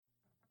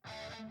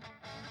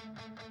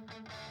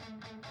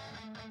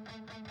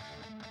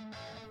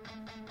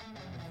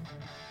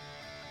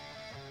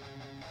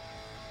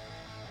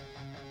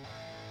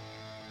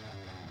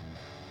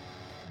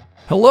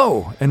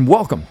Hello, and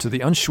welcome to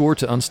the Unsure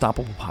to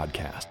Unstoppable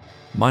podcast.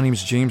 My name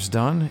is James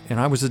Dunn, and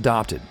I was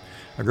adopted.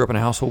 I grew up in a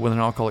household with an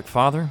alcoholic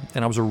father,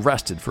 and I was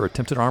arrested for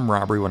attempted armed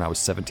robbery when I was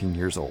 17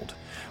 years old.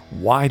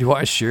 Why do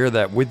I share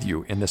that with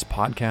you in this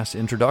podcast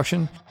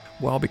introduction?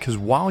 Well, because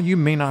while you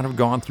may not have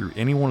gone through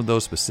any one of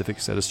those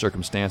specific set of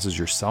circumstances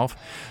yourself,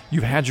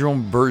 you've had your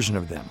own version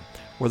of them,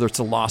 whether it's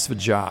a loss of a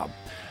job,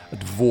 a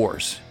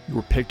divorce, you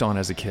were picked on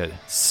as a kid.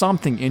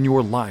 Something in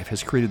your life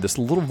has created this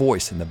little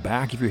voice in the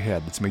back of your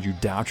head that's made you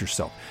doubt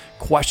yourself,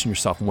 question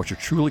yourself and what you're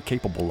truly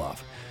capable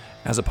of.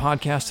 As a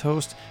podcast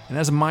host and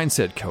as a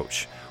mindset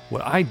coach,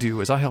 what I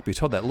do is I help you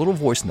tell that little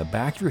voice in the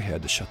back of your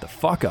head to shut the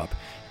fuck up,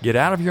 get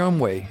out of your own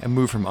way, and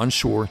move from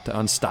unsure to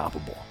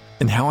unstoppable.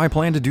 And how I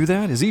plan to do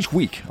that is each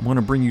week I'm going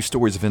to bring you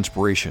stories of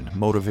inspiration,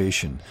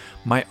 motivation,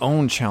 my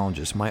own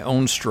challenges, my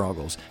own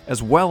struggles,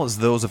 as well as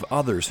those of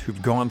others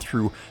who've gone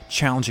through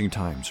challenging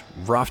times,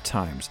 rough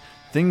times,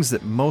 things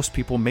that most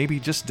people maybe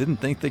just didn't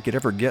think they could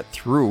ever get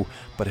through,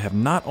 but have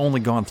not only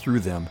gone through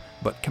them,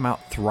 but come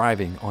out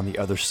thriving on the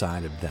other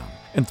side of them.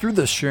 And through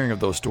the sharing of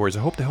those stories,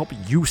 I hope to help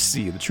you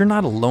see that you're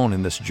not alone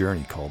in this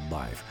journey called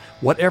life.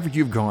 Whatever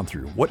you've gone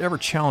through, whatever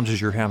challenges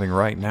you're having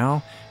right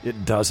now,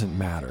 it doesn't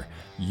matter.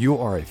 You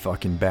are a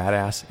fucking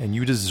badass, and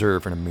you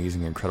deserve an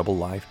amazing, incredible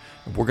life,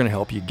 and we're going to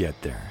help you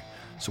get there.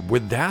 So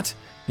with that,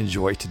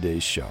 enjoy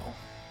today's show.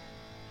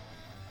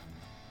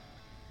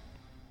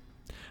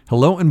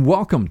 Hello and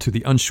welcome to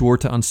the Unsure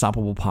to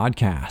Unstoppable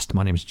podcast.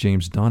 My name is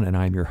James Dunn, and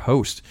I'm your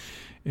host.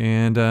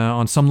 And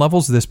on some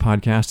levels, this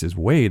podcast is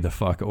way the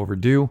fuck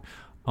overdue.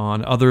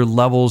 On other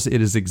levels, it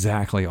is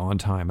exactly on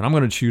time. And I'm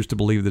going to choose to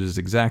believe that it is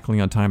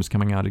exactly on time. It's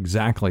coming out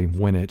exactly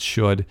when it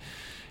should.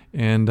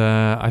 And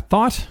I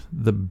thought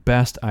the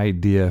best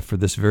idea for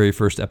this very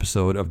first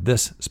episode of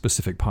this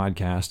specific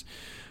podcast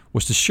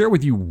was to share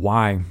with you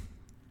why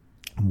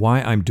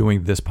I'm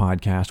doing this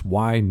podcast.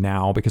 Why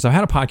now? Because I've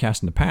had a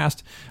podcast in the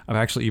past. I've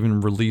actually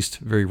even released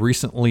very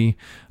recently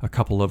a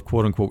couple of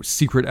quote-unquote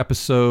secret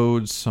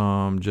episodes,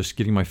 just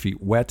getting my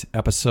feet wet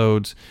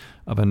episodes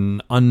of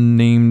an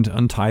unnamed,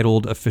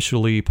 untitled,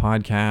 officially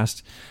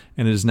podcast.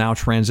 And it is now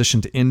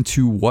transitioned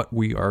into what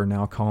we are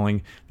now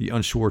calling the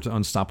Unsure to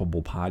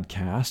Unstoppable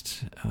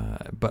podcast.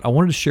 But I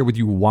wanted to share with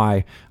you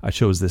why I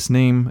chose this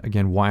name,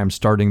 again, why I'm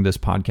starting this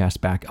podcast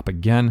back up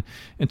again.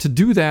 And to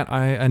do that,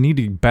 I need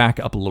to back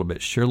up a little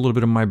bit, share a little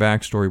bit of my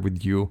backstory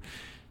with you.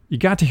 You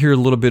got to hear a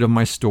little bit of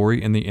my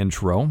story in the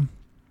intro,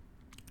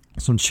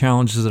 some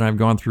challenges that I've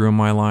gone through in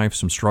my life,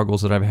 some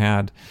struggles that I've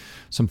had,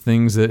 some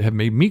things that have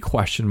made me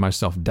question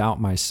myself,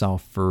 doubt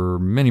myself for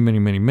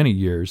many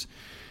years.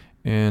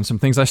 And some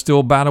things I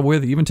still battle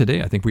with even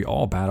today. I think we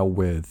all battle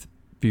with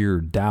fear,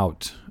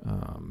 doubt,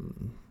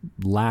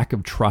 lack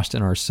of trust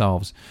in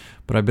ourselves.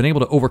 But I've been able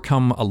to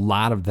overcome a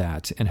lot of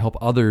that and help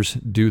others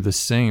do the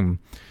same.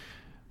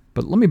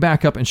 But let me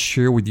back up and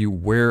share with you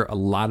where a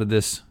lot of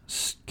this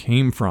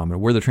came from and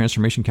where the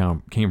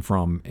transformation came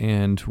from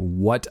and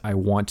what I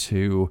want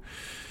to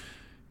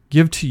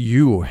give to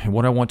you and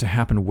what I want to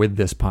happen with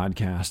this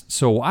podcast.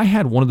 So I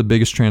had one of the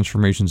biggest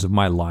transformations of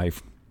my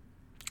life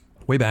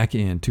way back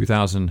in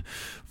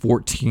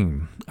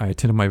 2014. I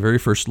attended my very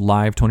first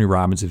live Tony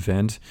Robbins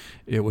event.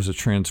 It was a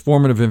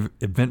transformative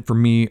event for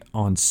me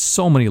on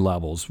so many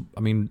levels.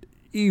 I mean,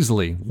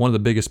 easily one of the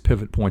biggest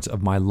pivot points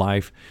of my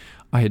life.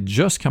 I had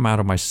just come out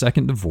of my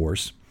second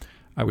divorce.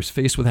 I was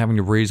faced with having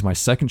to raise my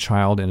second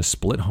child in a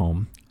split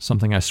home,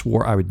 something I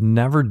swore I would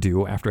never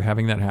do after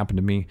having that happen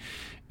to me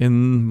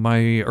in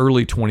my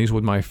early 20s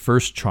with my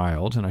first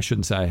child. And I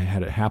shouldn't say I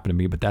had it happen to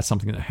me, but that's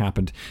something that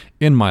happened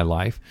in my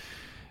life.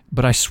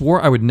 But I swore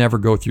I would never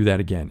go through that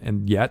again.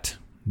 And yet,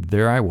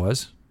 there I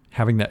was,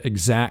 having that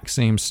exact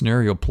same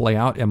scenario play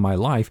out in my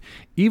life,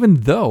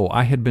 even though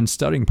I had been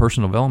studying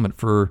personal development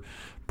for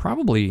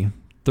probably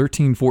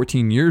 13,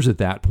 14 years at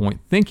that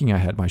point, thinking I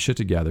had my shit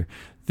together,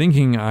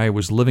 thinking I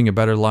was living a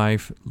better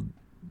life,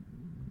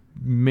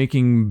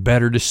 making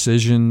better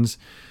decisions,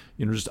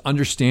 just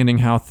understanding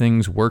how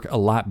things work a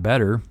lot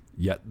better.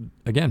 Yet,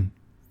 again,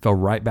 fell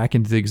right back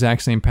into the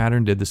exact same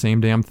pattern, did the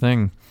same damn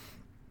thing.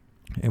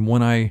 And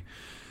when I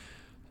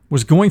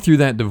was going through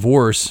that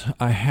divorce,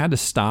 I had to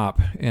stop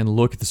and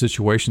look at the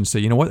situation and say,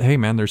 you know what? Hey,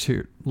 man,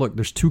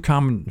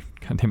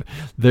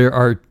 there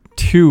are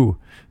two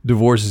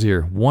divorces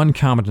here, one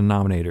common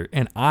denominator,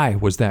 and I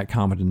was that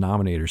common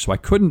denominator. So I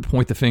couldn't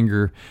point the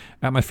finger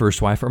at my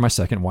first wife or my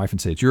second wife and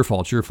say, it's your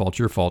fault, it's your fault, it's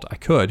your fault. I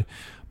could,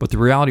 but the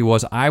reality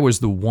was I was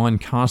the one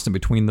constant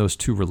between those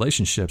two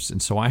relationships.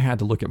 And so I had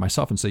to look at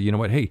myself and say, you know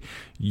what? Hey,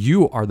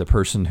 you are the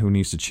person who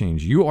needs to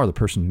change. You are the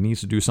person who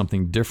needs to do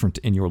something different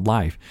in your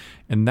life.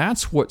 And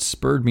that's what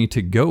spurred me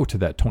to go to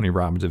that Tony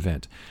Robbins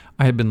event.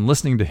 I had been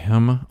listening to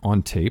him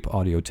on tape,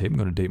 audio tape. I'm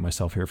going to date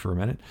myself here for a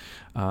minute.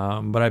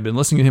 But I've been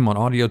listening to him on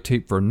audio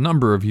tape for a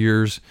number of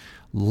years,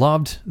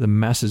 loved the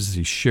messages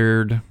he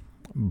shared,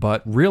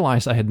 but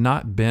realized I had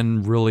not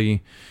been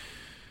really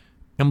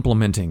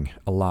implementing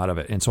a lot of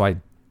it. And so I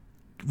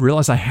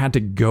realized I had to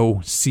go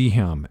see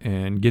him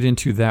and get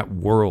into that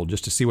world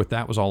just to see what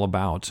that was all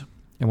about.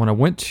 And when I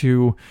went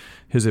to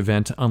his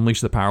event,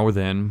 Unleash the Power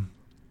Within,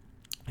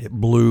 it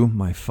blew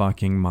my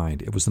fucking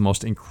mind. It was the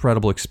most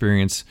incredible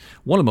experience,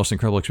 one of the most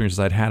incredible experiences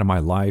I'd had in my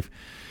life.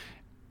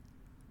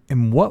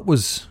 And what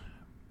was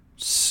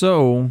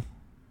so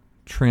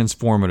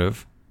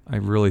transformative, I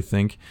really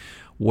think,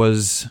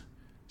 was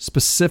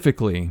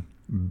specifically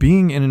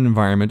being in an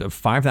environment of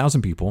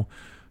 5,000 people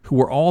who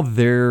were all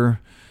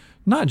there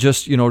not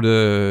just,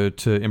 to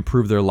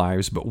improve their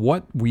lives, but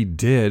what we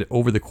did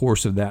over the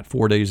course of that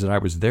 4 days that I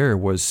was there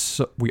was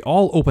we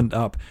all opened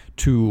up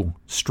to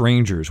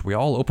strangers. We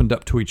all opened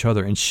up to each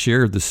other and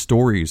shared the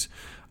stories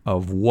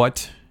of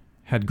what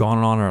had gone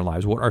on in our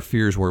lives, what our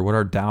fears were, what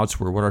our doubts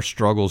were, what our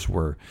struggles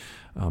were,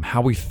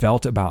 how we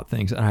felt about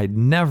things. And I'd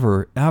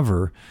never,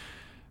 ever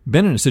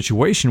been in a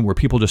situation where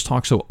people just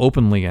talk so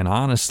openly and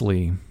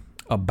honestly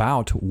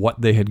about what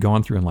they had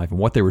gone through in life and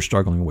what they were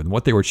struggling with and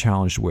what they were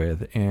challenged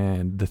with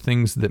and the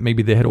things that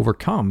maybe they had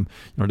overcome,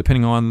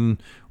 depending on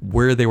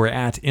where they were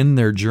at in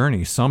their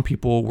journey. Some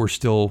people were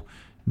still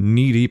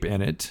knee deep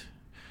in it.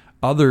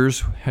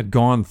 Others had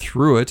gone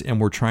through it and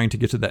were trying to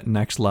get to that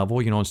next level.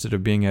 Instead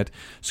of being at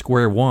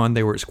square one,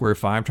 they were at square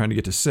 5 trying to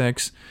get to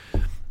 6.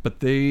 But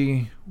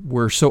they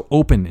were so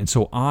open and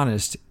so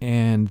honest,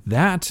 and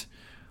that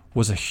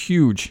was a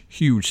huge,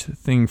 huge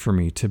thing for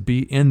me to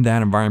be in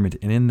that environment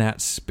and in that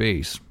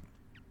space.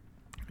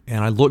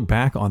 And I look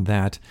back on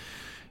that.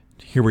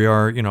 Here we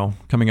are,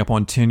 coming up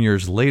on 10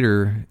 years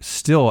later,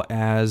 still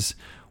as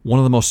one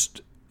of the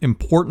most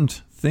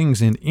important things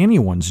in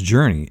anyone's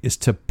journey is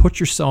to put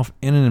yourself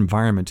in an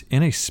environment,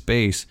 in a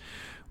space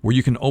where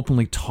you can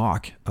openly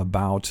talk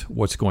about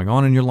what's going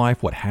on in your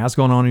life, what has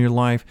gone on in your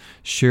life,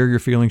 share your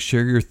feelings,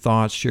 share your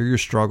thoughts, share your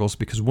struggles.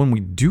 Because when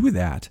we do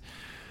that,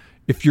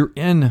 if you're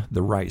in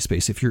the right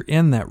space, if you're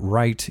in that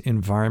right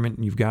environment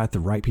and you've got the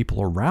right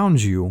people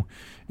around you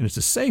and it's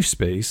a safe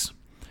space,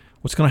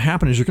 what's going to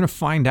happen is you're going to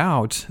find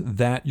out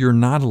that you're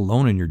not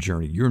alone in your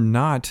journey. You're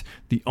not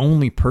the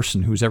only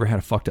person who's ever had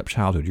a fucked up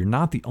childhood. You're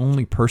not the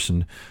only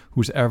person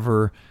who's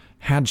ever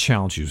had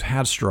challenges,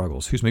 had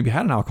struggles, who's maybe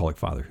had an alcoholic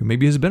father, who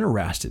maybe has been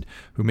arrested,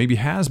 who maybe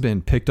has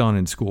been picked on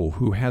in school,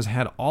 who has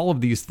had all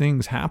of these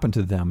things happen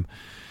to them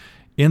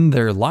in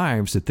their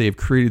lives that they've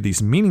created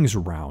these meanings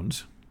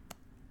around.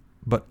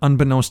 But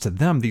unbeknownst to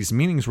them, these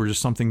meanings were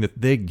just something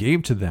that they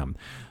gave to them.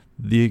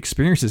 The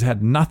experiences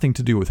had nothing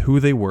to do with who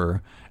they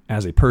were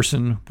as a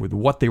person, with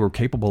what they were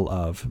capable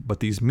of.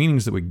 But these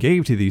meanings that we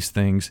gave to these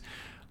things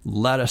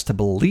led us to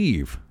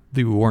believe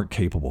that we weren't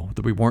capable,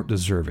 that we weren't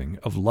deserving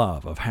of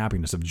love, of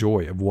happiness, of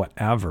joy, of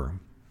whatever.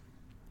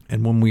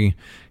 And when we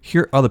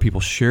hear other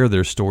people share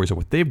their stories of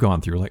what they've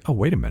gone through, like, oh,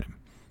 wait a minute.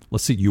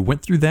 Let's see, you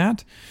went through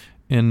that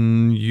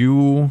and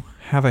you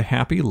have a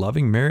happy,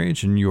 loving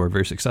marriage and you are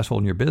very successful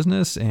in your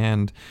business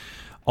and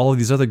all of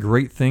these other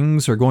great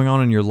things are going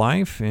on in your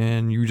life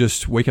and you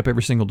just wake up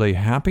every single day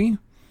happy.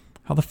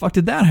 How the fuck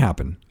did that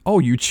happen? Oh,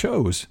 you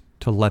chose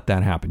to let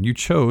that happen. You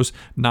chose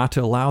not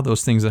to allow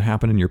those things that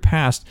happened in your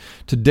past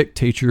to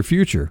dictate your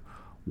future.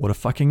 What a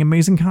fucking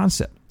amazing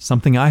concept.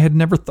 Something I had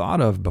never thought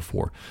of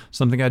before.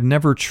 Something I'd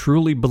never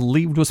truly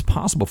believed was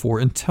possible before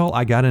until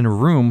I got in a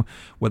room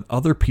with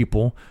other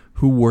people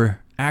who were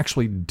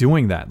actually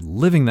doing that,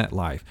 living that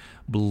life,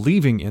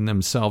 believing in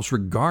themselves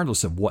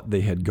regardless of what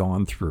they had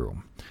gone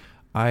through.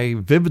 I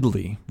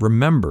vividly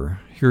remember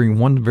hearing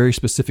one very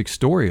specific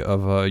story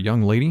of a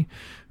young lady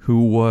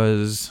who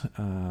was,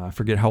 I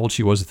forget how old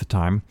she was at the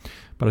time,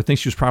 but I think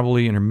she was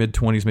probably in her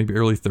mid-20s, maybe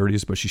early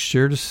 30s, but she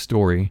shared a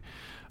story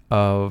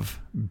of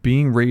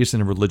being raised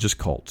in a religious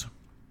cult.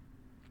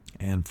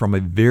 And from a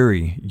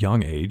very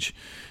young age,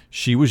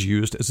 she was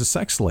used as a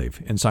sex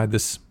slave inside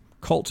this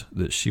cult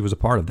that she was a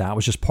part of. That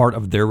was just part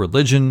of their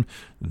religion,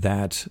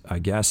 that I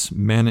guess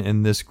men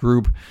in this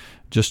group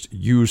just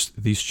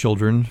used these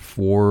children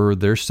for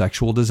their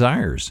sexual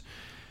desires.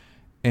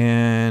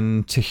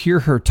 And to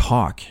hear her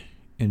talk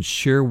and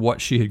share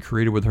what she had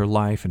created with her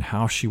life and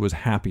how she was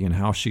happy and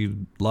how she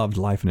loved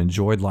life and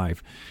enjoyed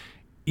life,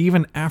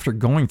 even after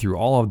going through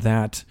all of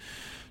that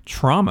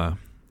trauma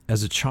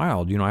as a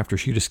child, after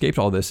she'd escaped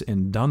all this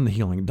and done the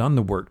healing, done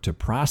the work to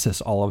process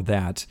all of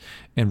that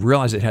and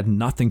realize it had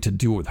nothing to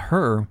do with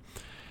her,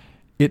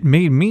 it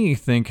made me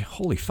think,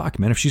 holy fuck,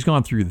 man, if she's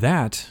gone through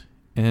that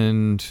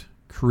and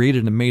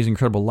created an amazing,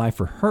 incredible life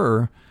for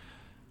her,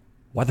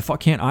 why the fuck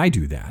can't I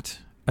do that?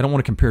 I don't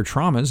want to compare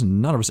traumas,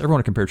 and none of us ever want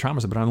to compare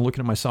traumas, but I'm looking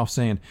at myself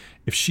saying,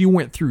 if she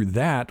went through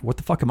that, what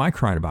the fuck am I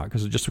crying about?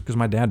 Because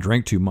my dad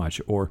drank too much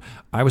or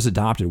I was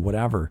adopted,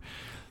 whatever.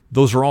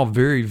 Those are all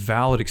very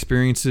valid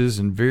experiences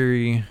and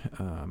very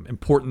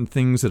important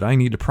things that I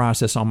need to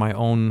process on my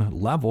own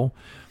level.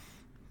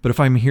 But if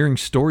I'm hearing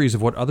stories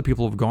of what other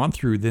people have gone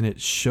through, then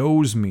it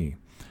shows me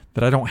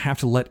that I don't have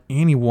to let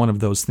any one of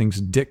those things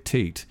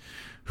dictate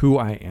who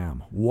I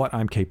am, what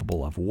I'm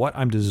capable of, what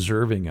I'm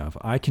deserving of.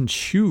 I can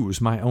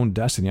choose my own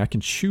destiny. I can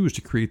choose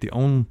to create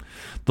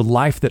the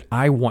life that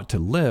I want to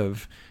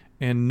live.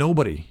 And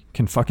nobody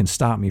can fucking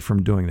stop me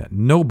from doing that.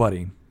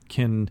 Nobody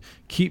can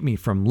keep me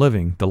from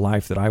living the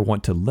life that I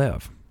want to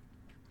live.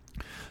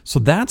 So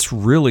that's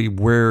really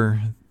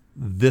where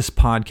this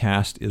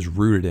podcast is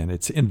rooted in.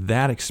 It's in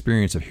that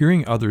experience of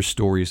hearing other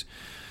stories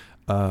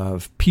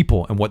of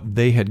people and what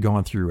they had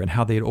gone through and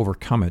how they had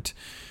overcome it.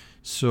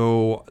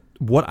 So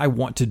what I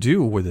want to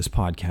do with this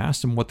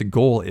podcast and what the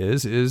goal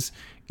is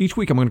each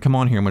week I'm going to come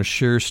on here. I'm going to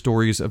share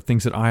stories of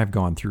things that I have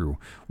gone through,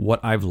 what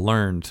I've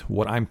learned,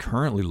 what I'm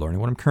currently learning,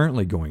 what I'm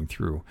currently going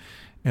through,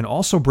 and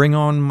also bring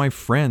on my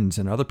friends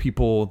and other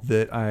people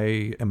that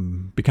I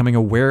am becoming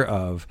aware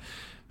of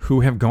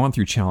who have gone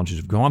through challenges,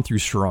 have gone through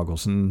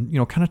struggles, and,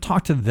 kind of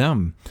talk to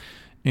them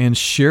and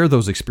share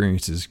those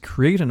experiences,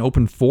 create an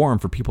open forum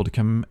for people to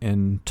come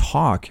and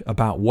talk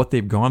about what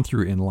they've gone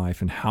through in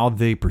life and how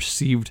they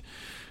perceived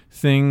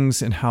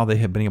things and how they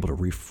have been able to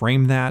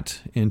reframe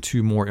that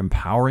into more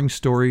empowering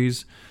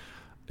stories.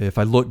 If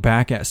I look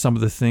back at some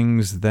of the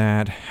things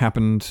that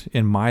happened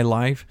in my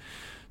life,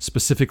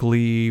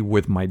 specifically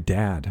with my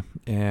dad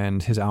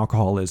and his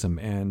alcoholism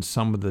and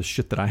some of the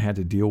shit that I had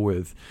to deal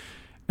with,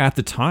 at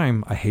the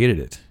time, I hated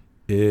it.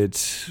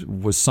 It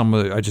was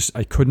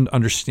I couldn't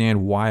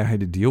understand why I had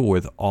to deal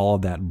with all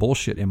of that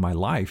bullshit in my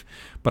life.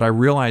 But I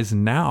realize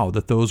now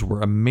that those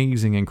were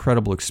amazing,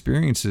 incredible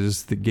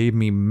experiences that gave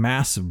me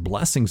massive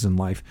blessings in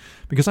life,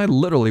 because I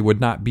literally would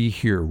not be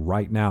here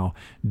right now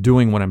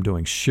doing what I'm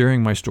doing,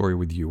 sharing my story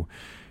with you,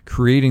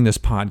 creating this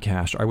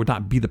podcast. I would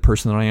not be the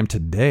person that I am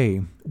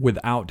today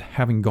without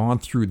having gone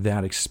through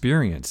that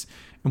experience.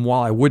 And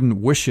while I wouldn't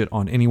wish it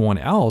on anyone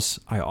else,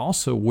 I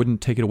also wouldn't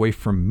take it away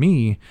from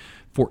me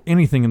for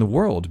anything in the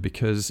world,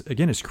 because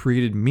again, it's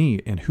created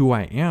me and who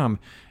I am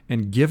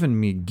and given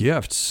me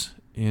gifts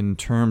in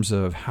terms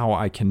of how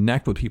I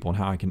connect with people and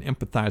how I can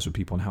empathize with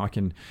people and how I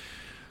can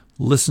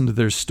listen to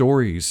their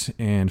stories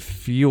and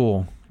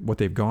feel what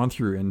they've gone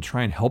through and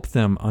try and help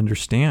them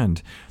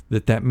understand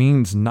that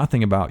means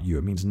nothing about you.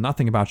 It means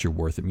nothing about your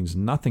worth. It means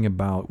nothing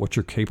about what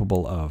you're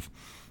capable of,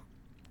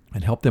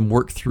 and help them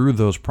work through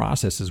those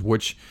processes,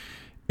 which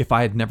if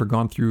I had never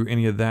gone through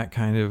any of that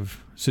kind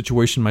of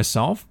situation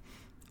myself,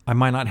 I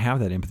might not have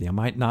that empathy. I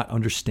might not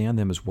understand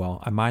them as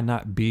well. I might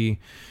not be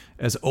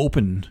as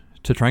open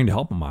to trying to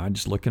help them. I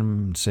just look at them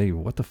and say,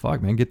 what the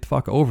fuck, man? Get the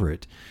fuck over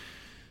it.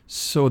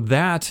 So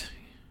that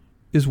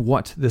is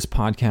what this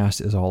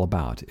podcast is all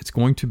about. It's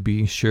going to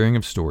be sharing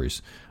of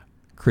stories,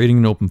 creating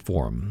an open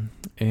forum,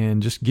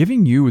 and just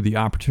giving you the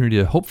opportunity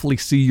to hopefully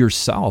see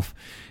yourself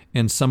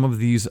in some of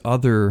these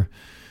other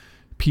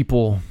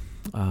people,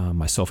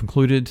 myself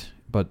included,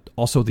 but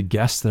also the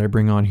guests that I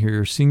bring on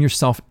here, seeing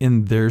yourself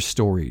in their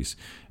stories.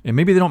 And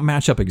maybe they don't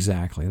match up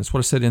exactly. That's what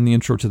I said in the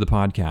intro to the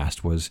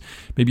podcast was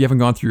maybe you haven't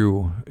gone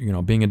through,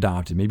 being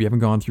adopted. Maybe you haven't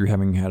gone through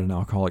having had an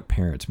alcoholic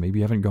parent. Maybe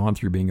you haven't gone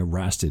through being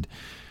arrested.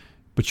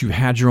 But you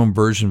had your own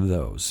version of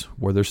those,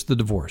 whether it's the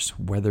divorce,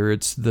 whether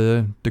it's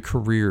the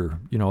career,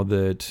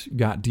 that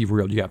got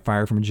derailed. You got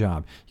fired from a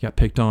job. You got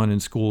picked on in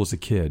school as a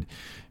kid.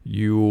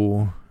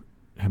 You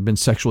have been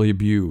sexually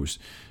abused.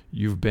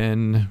 You've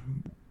been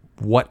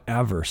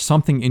whatever,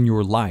 something in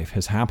your life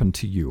has happened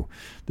to you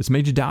that's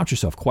made you doubt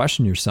yourself,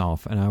 question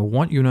yourself. And I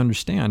want you to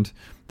understand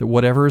that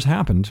whatever has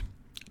happened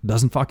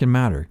doesn't fucking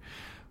matter.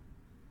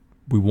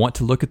 We want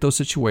to look at those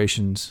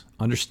situations,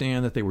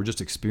 understand that they were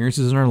just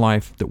experiences in our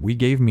life that we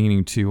gave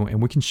meaning to,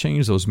 and we can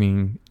change those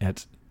meaning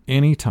at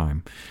any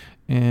time.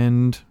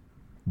 And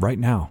right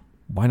now,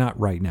 why not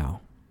right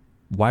now?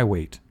 Why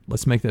wait?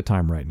 Let's make that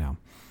time right now.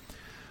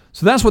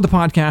 So that's what the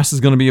podcast is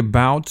going to be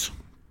about.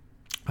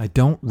 I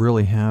don't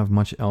really have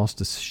much else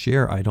to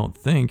share, I don't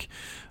think,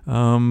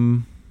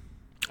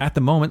 at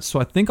the moment. So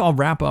I think I'll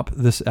wrap up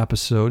this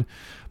episode.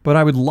 But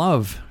I would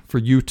love for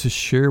you to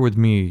share with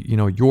me,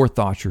 your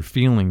thoughts, your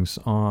feelings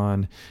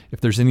on if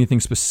there's anything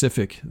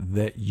specific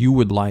that you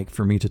would like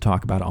for me to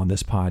talk about on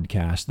this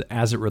podcast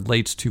as it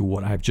relates to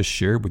what I've just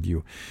shared with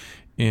you,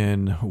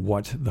 in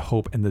what the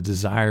hope and the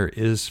desire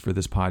is for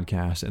this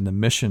podcast and the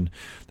mission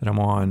that I'm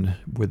on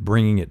with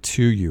bringing it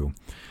to you.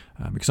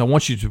 Because I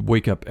want you to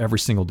wake up every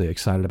single day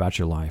excited about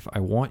your life. I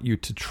want you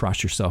to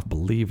trust yourself,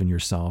 believe in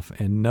yourself,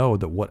 and know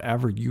that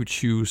whatever you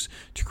choose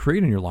to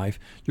create in your life,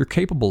 you're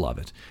capable of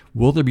it.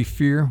 Will there be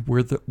fear?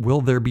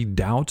 Will there be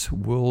doubt?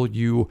 Will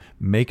you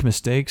make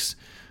mistakes?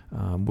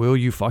 Will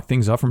you fuck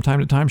things up from time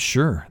to time?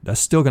 Sure,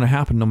 that's still going to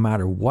happen no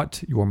matter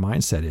what your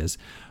mindset is.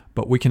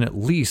 But we can at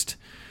least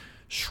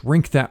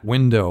shrink that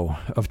window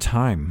of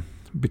time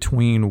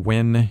between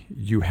when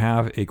you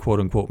have a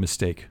quote-unquote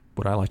mistake,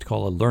 what I like to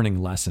call a learning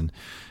lesson,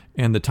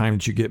 and the time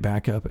that you get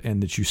back up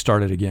and that you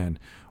start it again.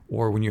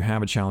 Or when you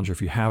have a challenge, or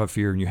if you have a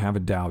fear and you have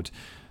a doubt,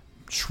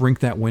 shrink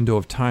that window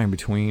of time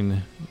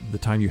between the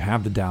time you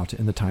have the doubt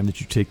and the time that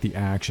you take the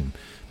action.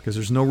 Because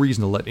there's no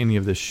reason to let any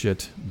of this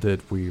shit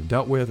that we've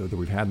dealt with or that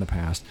we've had in the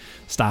past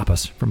stop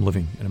us from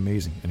living an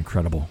amazing and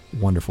incredible,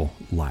 wonderful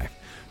life.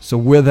 So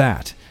with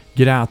that,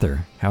 get out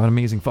there, have an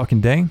amazing fucking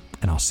day,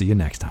 and I'll see you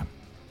next time.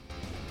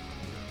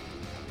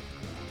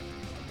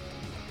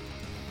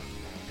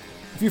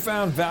 If you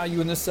found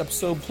value in this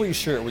episode, please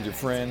share it with your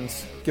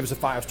friends. Give us a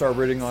 5-star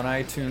rating on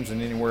iTunes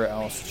and anywhere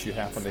else that you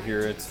happen to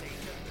hear it.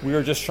 We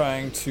are just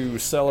trying to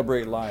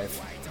celebrate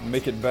life,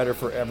 make it better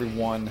for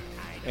everyone,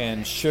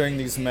 and sharing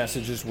these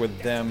messages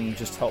with them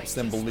just helps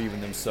them believe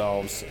in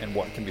themselves and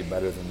what can be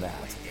better than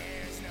that.